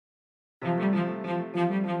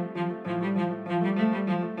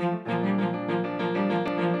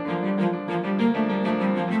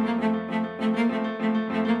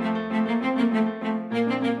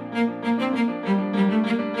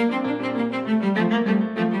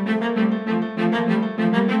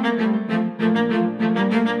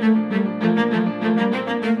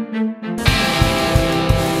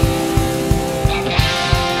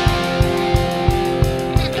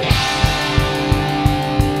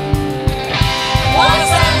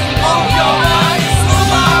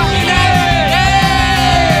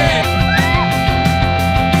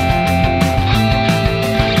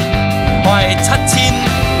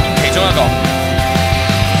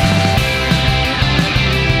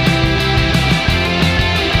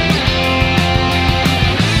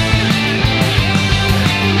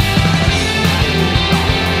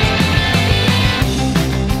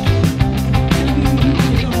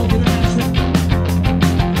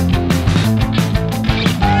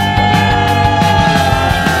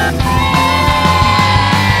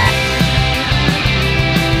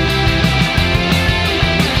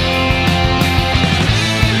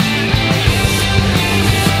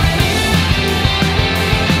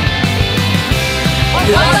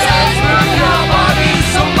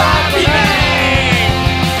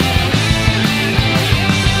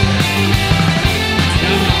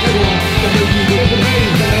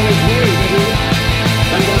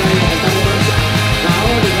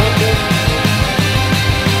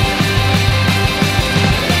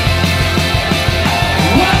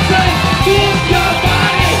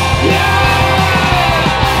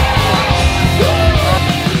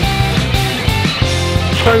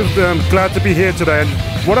so glad to be here today, and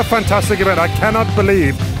what a fantastic event. I cannot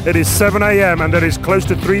believe it is 7 a.m. and there is close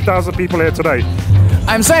to 3,000 people here today.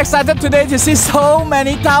 I'm so excited today to see so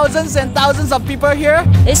many thousands and thousands of people here.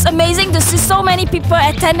 It's amazing to see so many people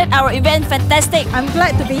attended our event. Fantastic. I'm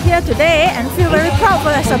glad to be here today and feel very proud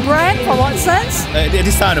as a brand for Watsons.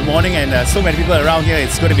 This time in the morning and so many people around here,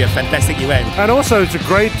 it's going to be a fantastic event. And also it's a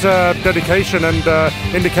great dedication and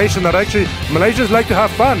indication that actually Malaysians like to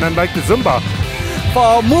have fun and like to Zumba.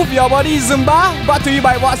 For Move Your Body Zumba, brought to you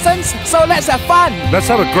by Watsons. So let's have fun. Let's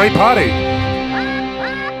have a great party.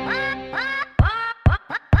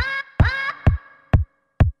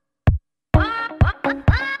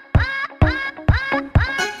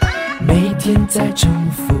 每天在重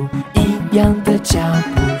复一样的脚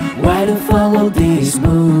步 Why don't follow this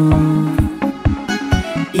move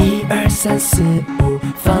 1、2、3、4、5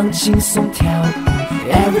放轻松跳舞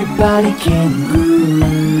Everybody can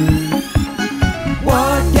groove 我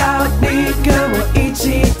要你跟我一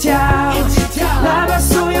起跳来把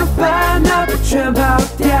所有烦恼都全跑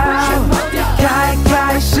掉开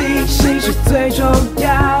开心心是最重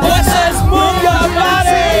要 Watsons Move Your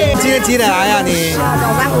Body 今天几点来呀你？早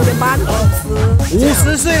上5点半。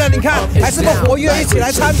50岁了，你看还是不活跃，一起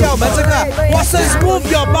来参加我们这个 Watsons Move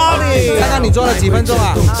Your Body。刚刚你做了几分钟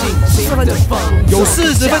啊？4分钟。有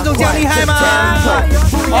40分钟这样厉害吗？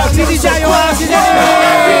好，继续加油啊！谢谢你。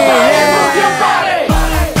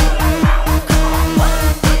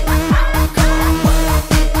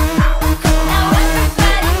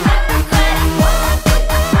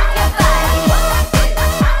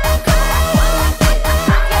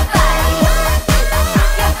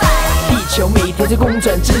每天在公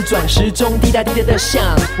转自转，时钟滴答滴答的响，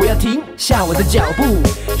我要停下我的脚步，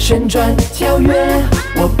旋转跳跃，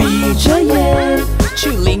我闭着眼去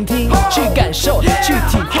聆听，去感受，去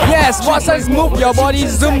体会。Yes, Watsons Move Your Body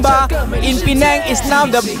Zumba in Penang is now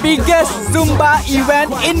the biggest Zumba event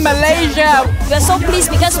in Malaysia. We are so pleased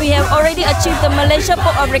because we have already achieved the Malaysia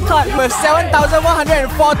Book of Record with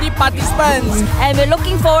 7,140 participants. And we're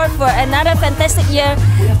looking forward for another fantastic year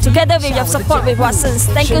together with your support with Watsons.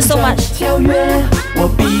 Thank you so much. 我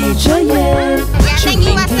闭着眼去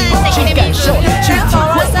聆听，去感受，去体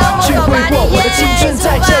会，去挥霍我的青春，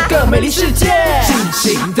在这个美丽世界，尽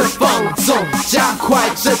情的放纵，加快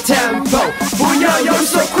着 tempo。